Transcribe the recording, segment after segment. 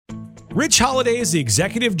Rich Holladay is the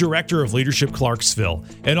Executive Director of Leadership Clarksville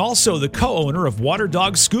and also the co-owner of Water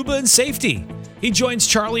Dog Scuba and Safety. He joins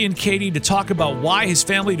Charlie and Katie to talk about why his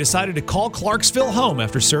family decided to call Clarksville home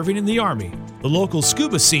after serving in the Army, the local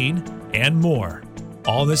scuba scene, and more.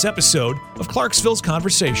 All in this episode of Clarksville's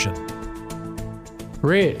Conversation.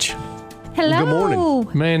 Rich. Hello. Good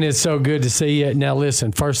morning. Man, it's so good to see you. Now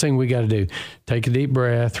listen, first thing we got to do, take a deep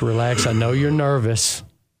breath, relax. I know you're nervous.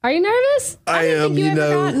 Are you nervous? I am, you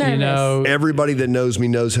know, everybody that knows me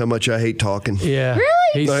knows how much I hate talking. Yeah.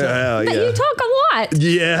 Really? Yeah. You talk a lot.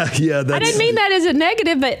 Yeah. I didn't mean that as a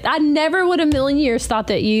negative, but I never would a million years thought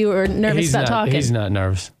that you were nervous about talking. He's not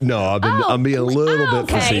nervous. No, I'm being a little bit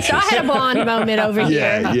facetious. So I had a blonde moment over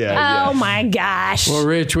here. Yeah. Oh my gosh. Well,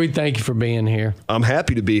 Rich, we thank you for being here. I'm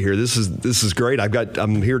happy to be here. This is great.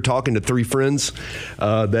 I'm here talking to three friends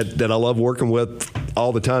that I love working with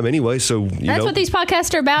all the time anyway. So that's what these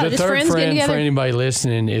podcasts are about. The just third friends getting friend together. for anybody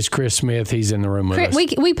listening is Chris Smith. He's in the room with us.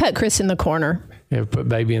 We put Chris in the corner. Yeah, put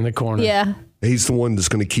baby in the corner. Yeah. He's the one that's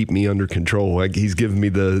going to keep me under control. Like he's giving me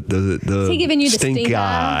the Is he giving you the stink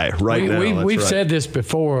eye right now. We've said this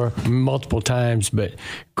before multiple times, but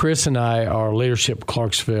Chris and I are Leadership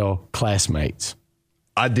Clarksville classmates.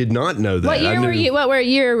 I did not know that. What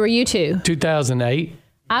year were you two? 2008.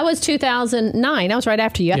 I was 2009. I was right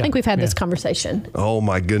after you. I think we've had this conversation. Oh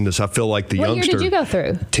my goodness. I feel like the youngster. What year did you go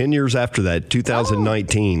through? 10 years after that,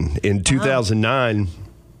 2019. In 2009,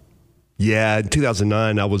 in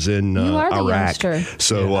 2009, I was in Iraq. Youngster.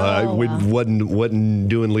 So I wasn't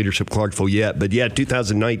doing Leadership Clarksville yet. But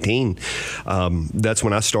 2019, that's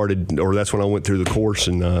when I started, or that's when I went through the course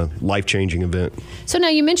and life-changing event. So now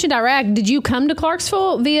you mentioned Iraq. Did you come to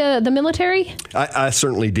Clarksville via the military? I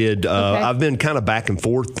certainly did. Okay. I've been kind of back and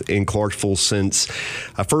forth in Clarksville since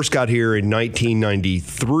I first got here in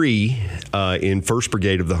 1993 in 1st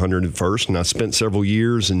Brigade of the 101st, and I spent several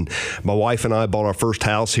years. And my wife and I bought our first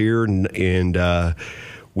house here, and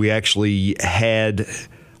we actually had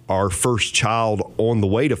our first child on the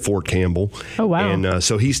way to Fort Campbell. Oh, wow. And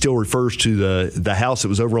so he still refers to the house that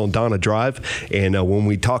was over on Donna Drive. And when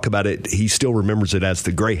we talk about it, he still remembers it as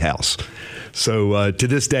the Gray House. So to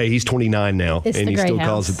this day, he's 29 now, and he still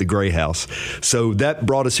calls it the Gray House. So that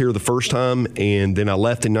brought us here the first time, and then I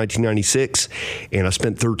left in 1996, and I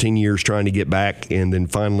spent 13 years trying to get back. And then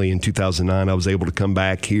finally in 2009, I was able to come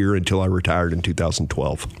back here until I retired in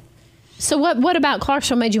 2012. So what about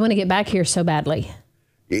Clarksville made you want to get back here so badly?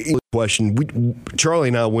 Question. Charlie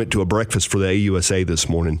and I went to a breakfast for the AUSA this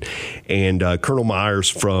morning, and Colonel Myers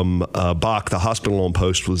from Bach, the hospital on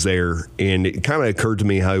post, was there, and it kind of occurred to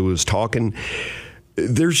me how he was talking.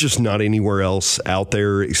 There's just not anywhere else out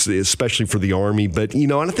there, especially for the Army. But,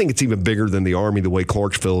 and I think it's even bigger than the Army, the way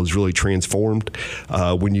Clarksville is really transformed.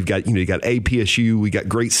 When you got APSU, we got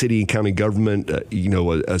great city and county government,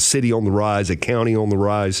 a city on the rise, a county on the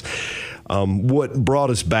rise. What brought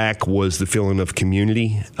us back was the feeling of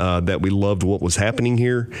community, that we loved what was happening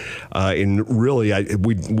here. And really,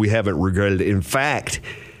 we haven't regretted it. In fact,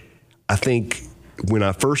 I think when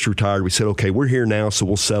I first retired, we said, okay, we're here now, so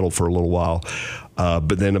we'll settle for a little while.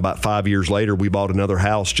 But then about 5 years later, we bought another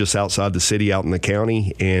house just outside the city out in the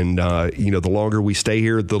county. And, the longer we stay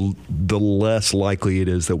here, the less likely it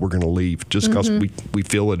is that we're going to leave, just because we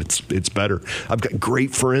feel that it's better. I've got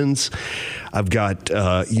great friends. I've got,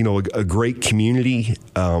 a great community.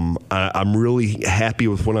 I'm really happy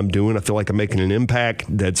with what I'm doing. I feel like I'm making an impact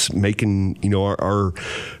that's making, our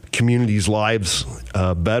community's lives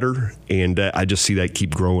better. And I just see that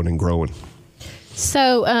keep growing and growing.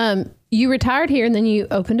 So you retired here and then you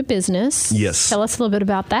opened a business. Yes. Tell us a little bit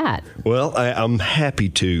about that. Well, I'm happy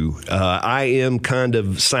to. I am kind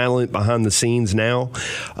of silent behind the scenes now,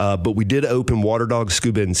 but we did open Water Dog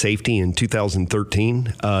Scuba and Safety in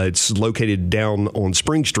 2013. It's located down on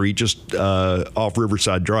Spring Street, just off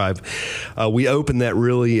Riverside Drive. We opened that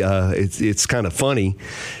really, it's kind of funny.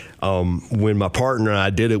 When my partner and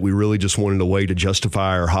I did it, we really just wanted a way to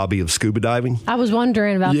justify our hobby of scuba diving. I was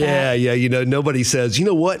wondering about that. Yeah. Nobody says, you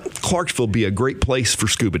know what, Clarksville would be a great place for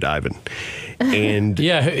scuba diving. And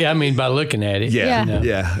by looking at it.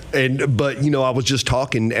 Yeah. But I was just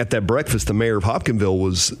talking at that breakfast, the mayor of Hopkinsville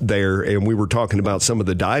was there, and we were talking about some of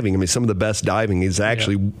the diving. I mean, some of the best diving is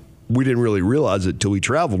actually we didn't really realize it till we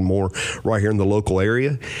traveled more right here in the local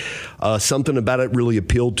area. Something about it really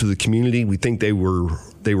appealed to the community. We think they were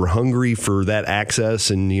hungry for that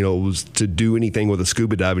access, and it was to do anything with a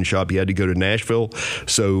scuba diving shop, you had to go to Nashville.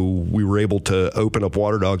 So we were able to open up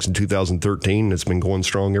Water Dogs in 2013, and it's been going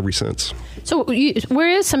strong ever since. So where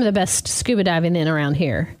is some of the best scuba diving in around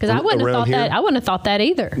here? Because I wouldn't have thought that. I wouldn't have thought that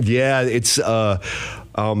either. Yeah, it's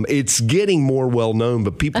It's getting more well known,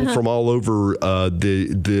 but people from all over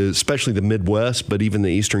especially the Midwest, but even the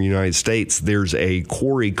Eastern United States, there's a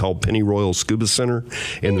quarry called Pennyroyal Scuba Center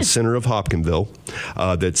in the center of Hopkinville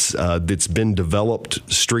that's been developed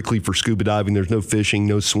strictly for scuba diving. There's no fishing,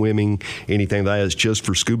 no swimming, anything like that. It's just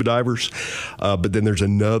for scuba divers. But then there's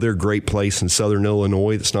another great place in southern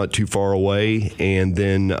Illinois that's not too far away, and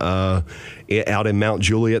then out in Mount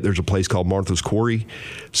Juliet, there's a place called Martha's Quarry.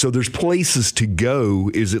 So there's places to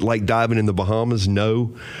go. Is it like diving in the Bahamas?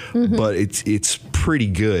 No, but it's pretty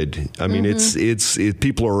good. I mean, it's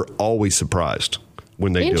people are always surprised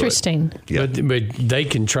when they do it. Interesting. Yeah. But they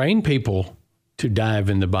can train people to dive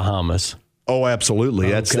in the Bahamas. Oh, absolutely.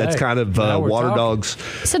 That's kind of water dogs.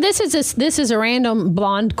 So this is a random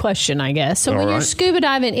blonde question, I guess. So when you're scuba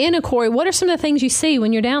diving in a quarry, what are some of the things you see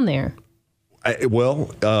when you're down there? I will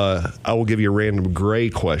give you a random gray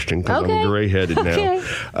question because I'm gray-headed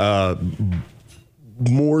now.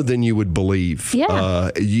 More than you would believe.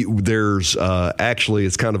 Yeah. There's actually,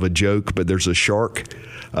 it's kind of a joke, but there's a shark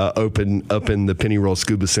up in the Pennyroyal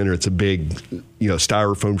Scuba Center. It's a big,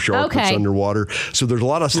 styrofoam shark that's underwater. So there's a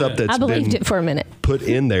lot of stuff that's believed it for a minute. Put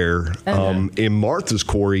in there. In Martha's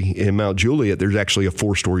Quarry in Mount Juliet, there's actually a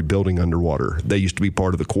 4-story building underwater. They used to be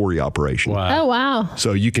part of the quarry operation. Wow. Oh, wow.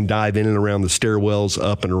 So you can dive in and around the stairwells,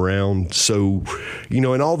 up and around. So,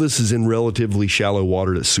 and all this is in relatively shallow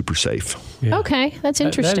water that's super safe. Yeah. Okay, that's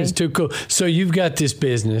interesting. That is too cool. So you've got this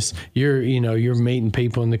business. You're meeting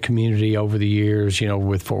people in the community over the years,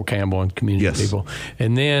 with Fort Campbell and community people.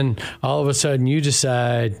 And then all of a sudden you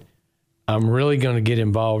decide, I'm really going to get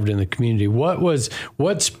involved in the community.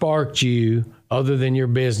 What sparked you, other than your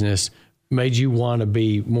business, made you want to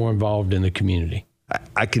be more involved in the community?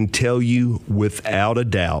 I can tell you without a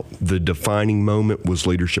doubt, the defining moment was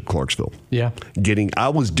Leadership Clarksville. Yeah. I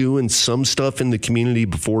was doing some stuff in the community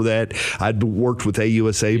before that. I'd worked with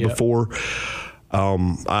AUSA before.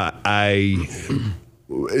 I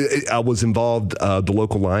was involved the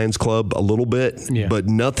local Lions Club a little bit, but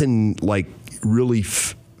nothing like really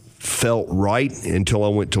felt right until I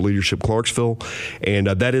went to Leadership Clarksville. And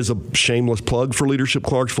that is a shameless plug for Leadership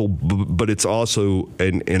Clarksville, but it's also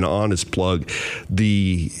an honest plug.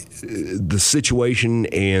 The situation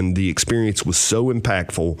and the experience was so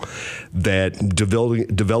impactful that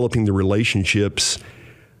developing the relationships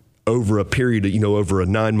over a period, over a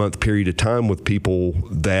 9-month period of time with people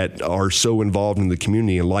that are so involved in the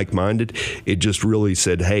community and like-minded, it just really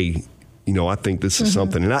said, hey, I think this is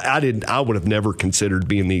something. And I would have never considered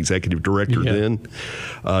being the executive director then.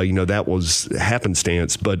 That was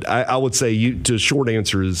happenstance. But I would say the short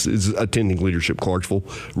answer is attending Leadership Clarksville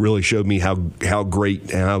really showed me how great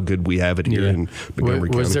and how good we have it here in Montgomery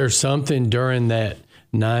County. Was there something during that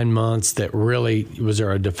 9 months that really, was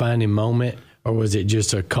there a defining moment? Or was it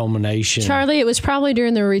just a culmination? Charlie, it was probably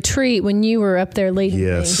during the retreat when you were up there leading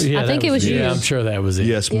things. Yeah, I think it was you. Yeah, I'm sure that was it.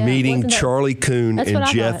 Yes, meeting Charlie Kuhn and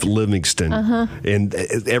Jeff Livingston. And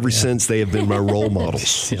ever since, they have been my role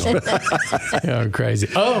models. You're crazy.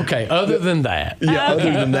 Oh, okay. Other than that. Yeah,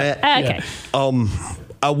 other than that. Okay.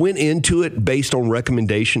 I went into it based on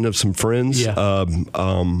recommendation of some friends. Norman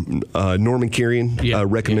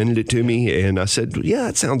Kirian recommended it to me, and I said,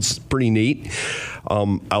 it sounds pretty neat.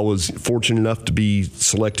 I was fortunate enough to be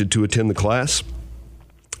selected to attend the class.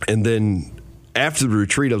 And then after the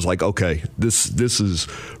retreat, I was like, okay, this is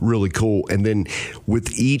really cool. And then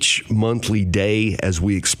with each monthly day, as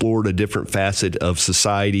we explored a different facet of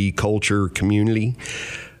society, culture, community,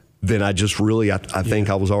 then I just really, I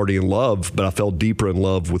think I was already in love, but I fell deeper in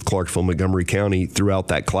love with Clarksville, Montgomery County throughout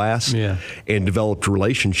that class and developed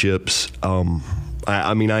relationships.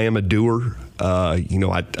 I mean, I am a doer.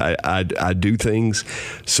 I do things.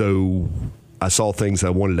 So I saw things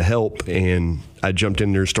I wanted to help, and I jumped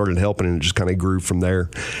in there and started helping, and it just kind of grew from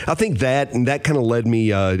there. I think that kind of led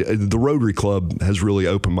me, the Rotary Club has really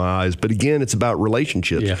opened my eyes. But again, it's about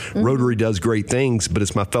relationships. Yeah. Rotary does great things, but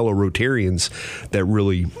it's my fellow Rotarians that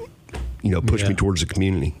really, push me towards the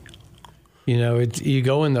community. You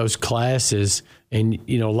go in those classes, and,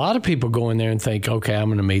 a lot of people go in there and think, okay, I'm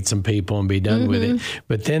going to meet some people and be done with it.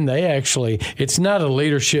 But then it's not a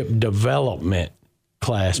leadership development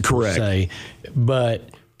class per se, but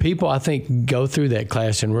people, I think, go through that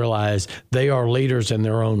class and realize they are leaders in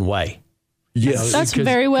their own way. Yes. That's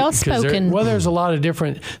very well spoken. There's a lot of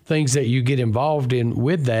different things that you get involved in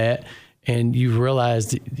with that, and you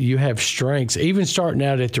realize that you have strengths. Even starting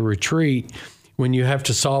out at the retreat, when you have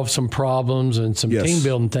to solve some problems and some team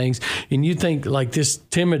building things, and you think, like this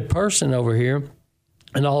timid person over here,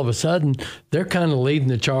 And all of a sudden, they're kind of leading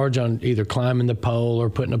the charge on either climbing the pole or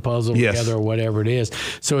putting a puzzle together or whatever it is.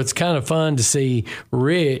 So it's kind of fun to see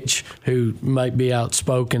Rich, who might be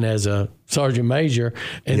outspoken as a sergeant major,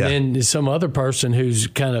 and then some other person who's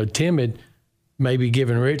kind of timid, maybe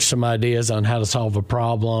giving Rich some ideas on how to solve a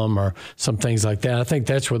problem or some things like that. I think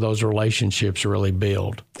that's where those relationships really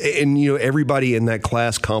build. And, everybody in that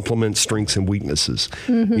class complements strengths and weaknesses.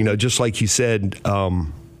 Just like you said, I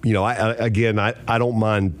don't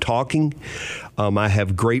mind talking. I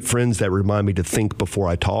have great friends that remind me to think before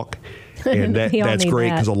I talk. And that's great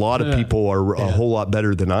because a lot of people are a whole lot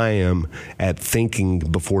better than I am at thinking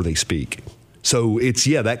before they speak. So it's,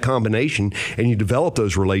 that combination, and you develop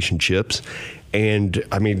those relationships. And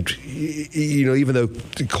I mean, even though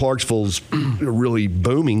Clarksville's really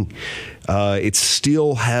booming, it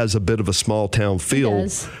still has a bit of a small town feel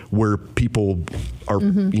where people are,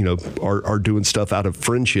 are doing stuff out of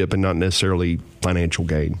friendship and not necessarily financial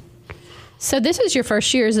gain. So this is your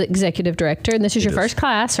first year as executive director, and this is your first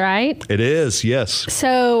class, right? It is, yes.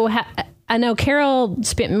 So I know Carol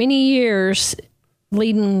spent many years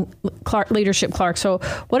leading Leadership Clarksville.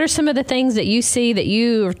 What are some of the things that you see that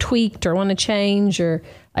you have tweaked or want to change, or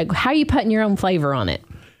like how are you putting your own flavor on it?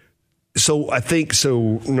 So I think,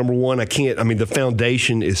 number one, the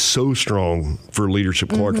foundation is so strong for Leadership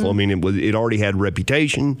Clarksville. I mean, it already had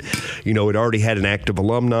reputation. It already had an active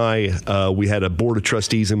alumni. We had a board of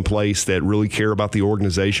trustees in place that really care about the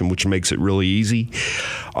organization, which makes it really easy.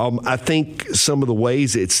 I think some of the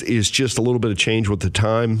ways is just a little bit of change with the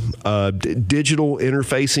time. Digital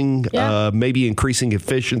interfacing, maybe increasing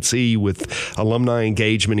efficiency with alumni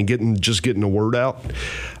engagement and getting the word out.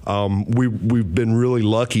 We've been really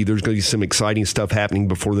lucky. There's going to be some exciting stuff happening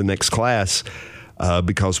before the next class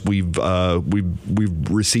because we've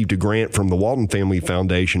received a grant from the Walton Family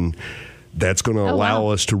Foundation that's going to allow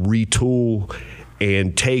us to retool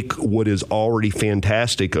and take what is already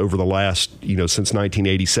fantastic over the last, since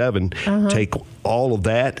 1987, take all of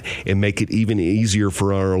that and make it even easier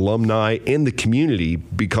for our alumni and the community,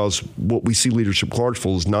 because what we see Leadership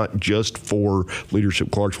Clarksville is not just for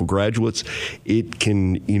Leadership Clarksville graduates. It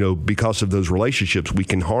can, because of those relationships, we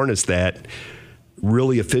can harness that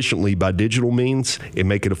really efficiently by digital means and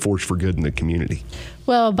make it a force for good in the community.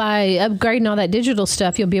 Well, by upgrading all that digital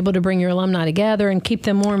stuff, you'll be able to bring your alumni together and keep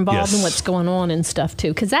them more involved in what's going on and stuff too.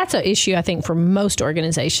 Because that's an issue, I think, for most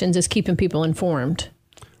organizations, is keeping people informed.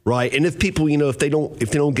 Right. And if people, if they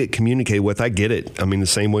don't get communicated with, I get it. I mean, the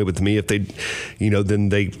same way with me, if they, then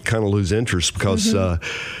they kind of lose interest because I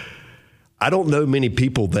don't know many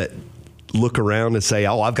people that look around and say,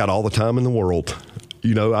 oh, I've got all the time in the world.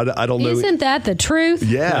 I don't know. Isn't that the truth?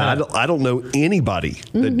 Yeah, I don't know anybody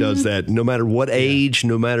that does that, no matter what age,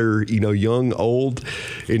 no matter, young, old.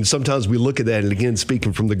 And sometimes we look at that, and again,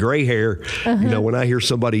 speaking from the gray hair, when I hear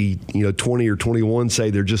somebody, 20 or 21 say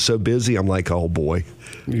they're just so busy, I'm like, oh boy,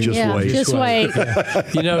 just wait. Just wait.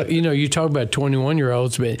 You talk about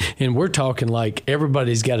 21-year-olds, and we're talking like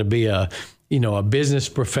everybody's got to be a business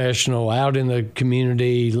professional out in the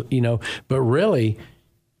community, but really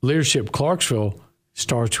Leadership Clarksville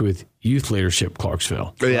starts with Youth Leadership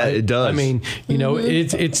Clarksville. Right? Yeah, it does. I mean,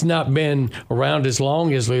 it's not been around as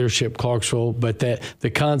long as Leadership Clarksville, but that the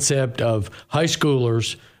concept of high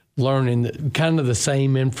schoolers learning kind of the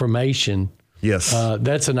same information. Yes.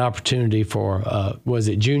 That's an opportunity for, was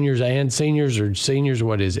it juniors and seniors, or seniors?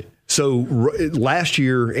 What is it? So last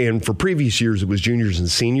year and for previous years, it was juniors and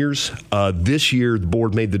seniors. This year, the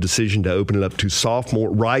board made the decision to open it up to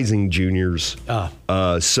rising juniors.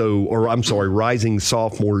 Rising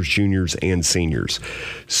sophomores, juniors, and seniors.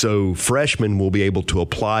 So freshmen will be able to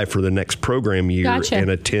apply for the next program year and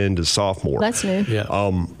attend as sophomore. That's new.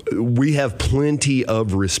 Yeah. We have plenty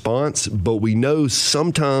of response, but we know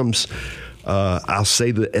sometimes I'll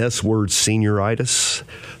say the S word, senioritis.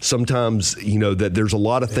 Sometimes, that there's a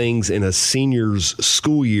lot of things in a senior's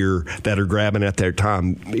school year that are grabbing at their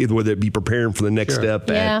time, whether it be preparing for the next step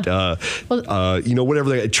at,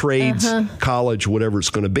 whatever trades, college, whatever it's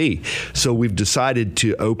going to be. So we've decided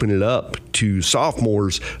to open it up to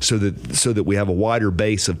sophomores so that we have a wider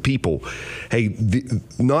base of people. Hey,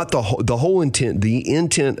 the whole intent, the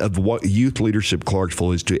intent of what Youth Leadership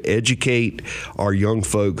Clarksville is to educate our young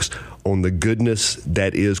folks on the goodness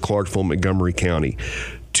that is Clarksville, Montgomery County,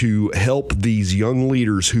 to help these young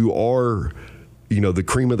leaders who are, the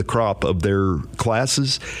cream of the crop of their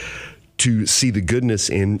classes, to see the goodness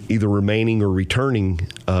in either remaining or returning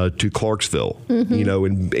to Clarksville,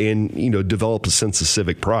 and develop a sense of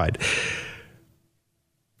civic pride.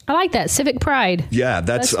 I like that. Civic pride. Yeah,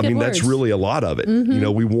 that's really a lot of it.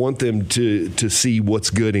 Mm-hmm. We want them to see what's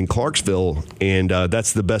good in Clarksville, and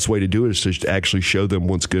that's the best way to do it, is to actually show them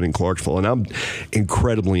what's good in Clarksville. And I'm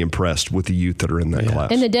incredibly impressed with the youth that are in that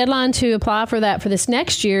class. And the deadline to apply for that for this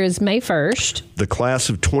next year is May 1st. The class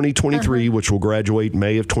of 2023, which will graduate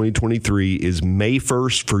May of 2023, is May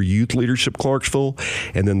 1st for Youth Leadership Clarksville,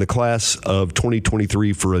 and then the class of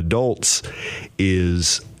 2023 for adults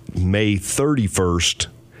is May 31st.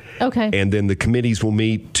 Okay. And then the committees will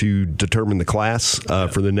meet to determine the class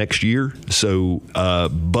for the next year. So,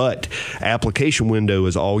 but application window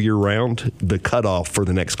is all year round. The cutoff for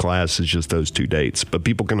the next class is just those 2 dates. But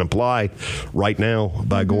people can apply right now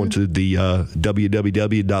by going to the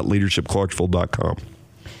www.leadershipclarksville.com.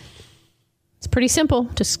 It's pretty simple.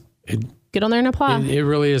 Just get on there and apply. It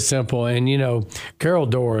really is simple. And, Carol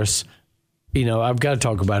Doris, I've got to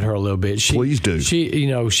talk about her a little bit. Please do.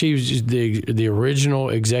 She was the original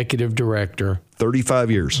executive director.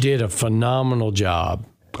 35 years. Did a phenomenal job.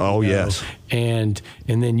 Oh, yes. And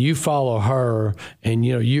then you follow her, and,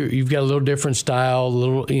 you've got a little different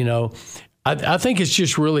style, I think it's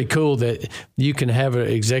just really cool that you can have an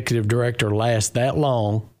executive director last that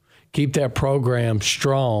long, keep that program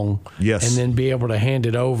strong, yes, and then be able to hand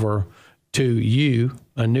it over to you,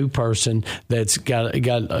 a new person that's got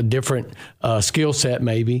a different skill set,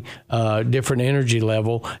 maybe different energy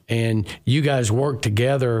level, and you guys work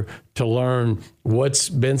together to learn what's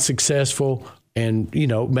been successful, and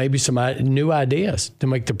maybe some new ideas to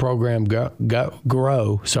make the program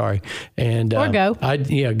grow. Sorry, and or go,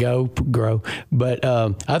 grow. But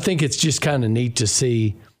I think it's just kind of neat to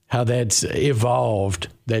see how that's evolved,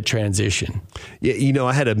 that transition. Yeah,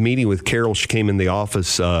 I had a meeting with Carol. She came in the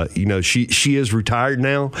office. She is retired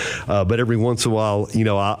now, but every once in a while,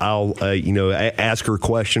 I'll ask her a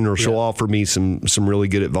question, or she'll offer me some really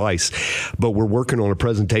good advice. But we're working on a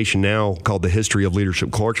presentation now called The History of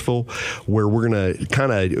Leadership Clarksville, where we're going to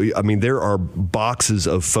there are boxes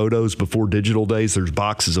of photos before digital days. There's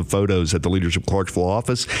boxes of photos at the Leadership Clarksville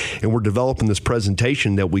office, and we're developing this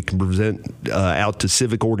presentation that we can present out to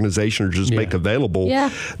civic organizations or just make available. Yeah.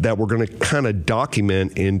 That we're going to kind of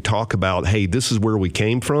document and talk about, hey, this is where we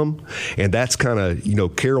came from. And that's kind of,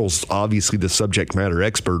 Carol's obviously the subject matter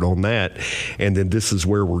expert on that. And then this is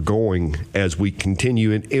where we're going as we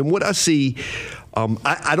continue. And what I see,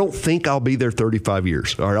 I don't think I'll be there 35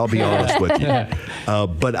 years. All right, I'll be honest with you.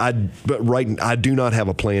 But I do not have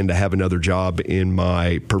a plan to have another job in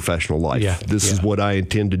my professional life. This is what I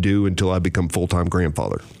intend to do until I become full-time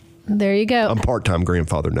grandfather. There you go. I'm part-time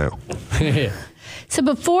grandfather now. So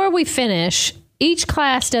before we finish, each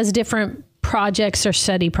class does different projects or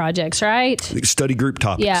study projects, right? Study group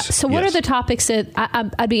topics. Yeah. So what are the topics that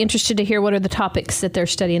I'd be interested to hear? What are the topics that they're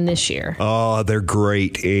studying this year? Oh, they're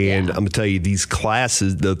great. And I'm going to tell you, these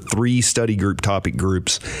classes, the 3 study group topic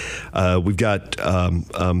groups, we've got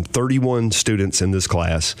 31 students in this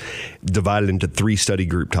class divided into 3 study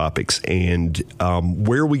group topics. And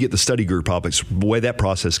where we get the study group topics, the way that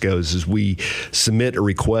process goes is we submit a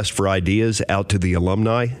request for ideas out to the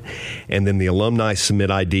alumni, and then the alumni submit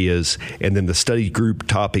ideas, and then the study group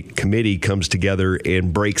topic committee comes together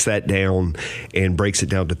and breaks that down and breaks it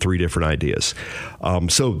down to 3 different ideas.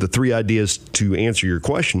 So the 3 ideas, to answer your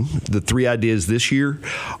question, the 3 ideas this year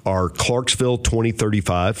are Clarksville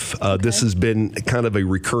 2035. This has been kind of a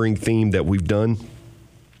recurring theme that we've done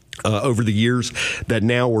over the years, that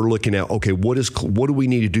now we're looking at, okay, what do we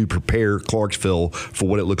need to do to prepare Clarksville for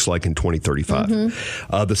what it looks like in 2035?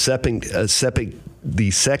 Mm-hmm.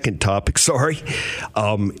 The second topic,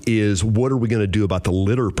 is what are we going to do about the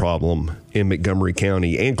litter problem in Montgomery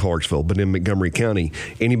County and Clarksville? But in Montgomery County,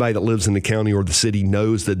 anybody that lives in the county or the city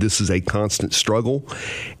knows that this is a constant struggle.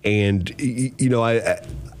 And,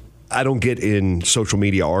 I don't get in social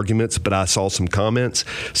media arguments, but I saw some comments.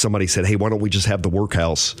 Somebody said, hey, why don't we just have the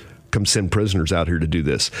workhouse come send prisoners out here to do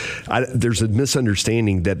this? There's a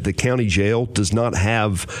misunderstanding that the county jail does not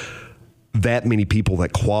have that many people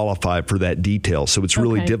that qualify for that detail. So it's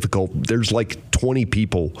really difficult. There's like 20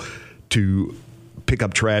 people to pick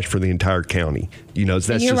up trash for the entire county. That's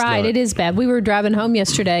and you're just right. It is bad. We were driving home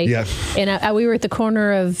yesterday, and we were at the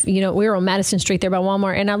corner of, we were on Madison Street there by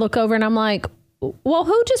Walmart, and I look over and I'm like, well,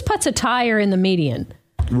 who just puts a tire in the median?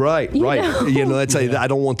 Right. That's I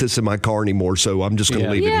don't want this in my car anymore, so I'm just going to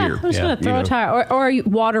leave it here. I'm just going to throw a tire. Or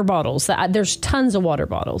water bottles. There's tons of water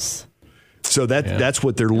bottles. So that's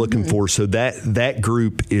what they're looking for. So that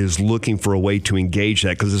group is looking for a way to engage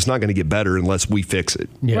that, because it's not going to get better unless we fix it.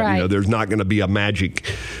 Yeah. Right. There's not going to be a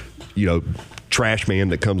magic, trash man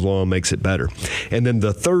that comes along and makes it better. And then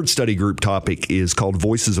the third study group topic is called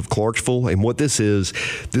Voices of Clarksville. And what this is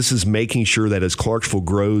making sure that as Clarksville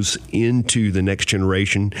grows into the next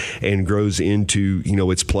generation and grows into,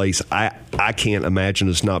 its place, I can't imagine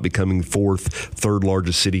us not becoming third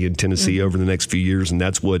largest city in Tennessee over the next few years. And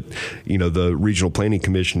that's what, the Regional Planning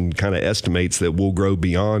Commission kind of estimates, that we'll grow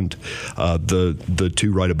beyond the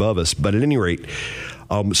two right above us. But at any rate,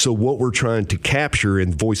 so what we're trying to capture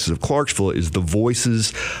in Voices of Clarksville is the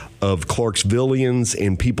voices of Clarksvillians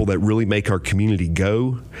and people that really make our community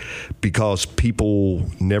go, because people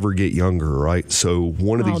never get younger, right? So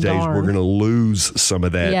one of these days we're going to lose some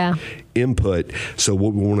of that input. So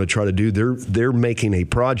what we want to try to do, they're making a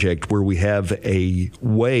project where we have a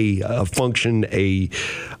way, a function, a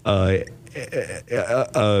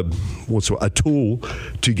tool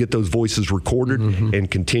to get those voices recorded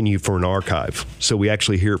and continue for an archive. So we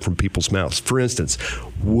actually hear it from people's mouths. For instance,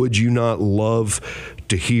 would you not love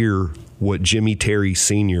to hear what Jimmy Terry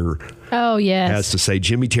Sr. has to say?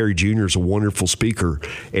 Jimmy Terry Jr. is a wonderful speaker,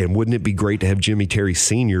 and wouldn't it be great to have Jimmy Terry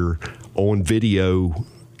Sr. on video,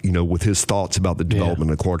 with his thoughts about the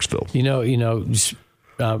development of Clarksville? Just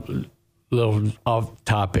a little off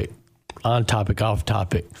topic, off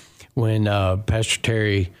topic. When Pastor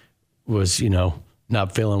Terry was,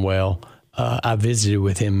 not feeling well, I visited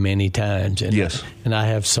with him many times. And, and I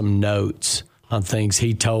have some notes on things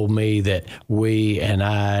he told me that we and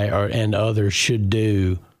and others should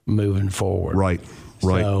do moving forward. Right.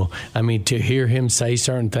 So, to hear him say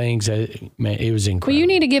certain things, man, it was incredible. Well, you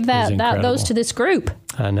need to give those to this group.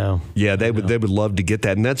 I know. Yeah, they would love to get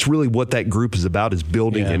that, and that's really what that group is about: is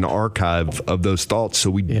building an archive of those thoughts. So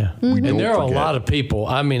we don't and there are forget. A lot of people.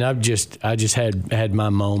 I just had my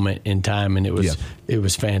moment in time, and it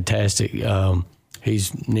was fantastic.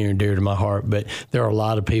 He's near and dear to my heart, but there are a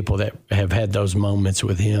lot of people that have had those moments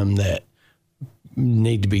with him that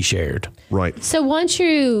need to be shared. Right. So once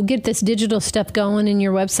you get this digital stuff going in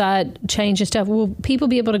your website, change and stuff, will people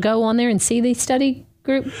be able to go on there and see the study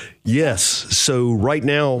group? Yes. So right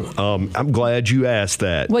now, I'm glad you asked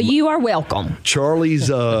that. Well, you are welcome. Charlie's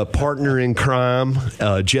partner in crime,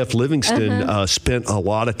 Jeff Livingston, spent a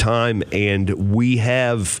lot of time, and we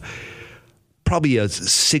have probably a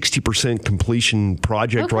 60% completion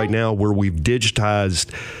project right now, where we've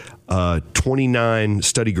digitized 29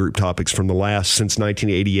 study group topics from since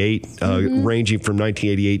 1988, ranging from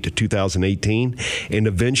 1988 to 2018. And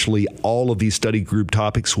eventually all of these study group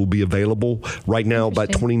topics will be available. Right now,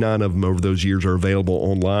 about 29 of them over those years are available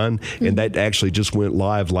online. And that actually just went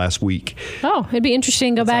live last week. Oh, it'd be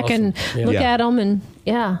interesting to go back and look at them. And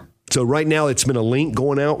So right now it's been a link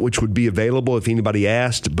going out, which would be available if anybody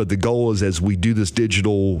asked. But the goal is, as we do this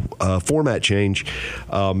digital format change,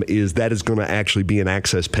 is that is going to actually be an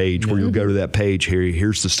access page where you'll go to that page.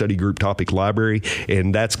 Here's the study group topic library,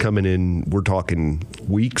 and that's coming in. We're talking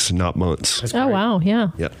weeks, not months. Oh wow,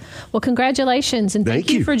 yeah. Well, congratulations, and thank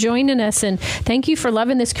you for joining us, and thank you for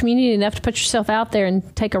loving this community enough to put yourself out there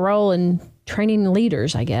and take a role in training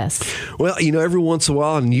leaders, I guess. Well, every once in a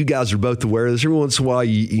while, and you guys are both aware of this, every once in a while,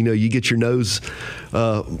 you get your nose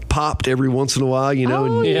popped every once in a while,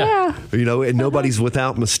 and nobody's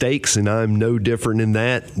without mistakes, and I'm no different in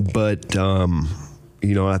that. But,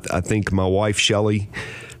 I think my wife, Shelley,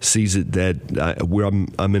 sees it that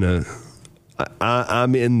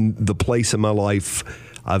I'm in the place in my life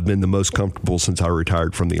I've been the most comfortable since I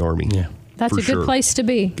retired from the Army. Yeah. That's a good place to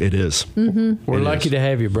be. It is. We're lucky to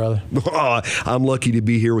have you, brother. I'm lucky to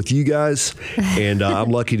be here with you guys, and I'm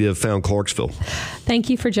lucky to have found Clarksville. Thank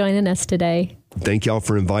you for joining us today. Thank y'all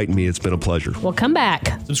for inviting me. It's been a pleasure. We'll come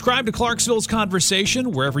back. Subscribe to Clarksville's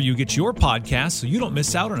Conversation wherever you get your podcasts so you don't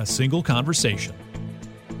miss out on a single conversation.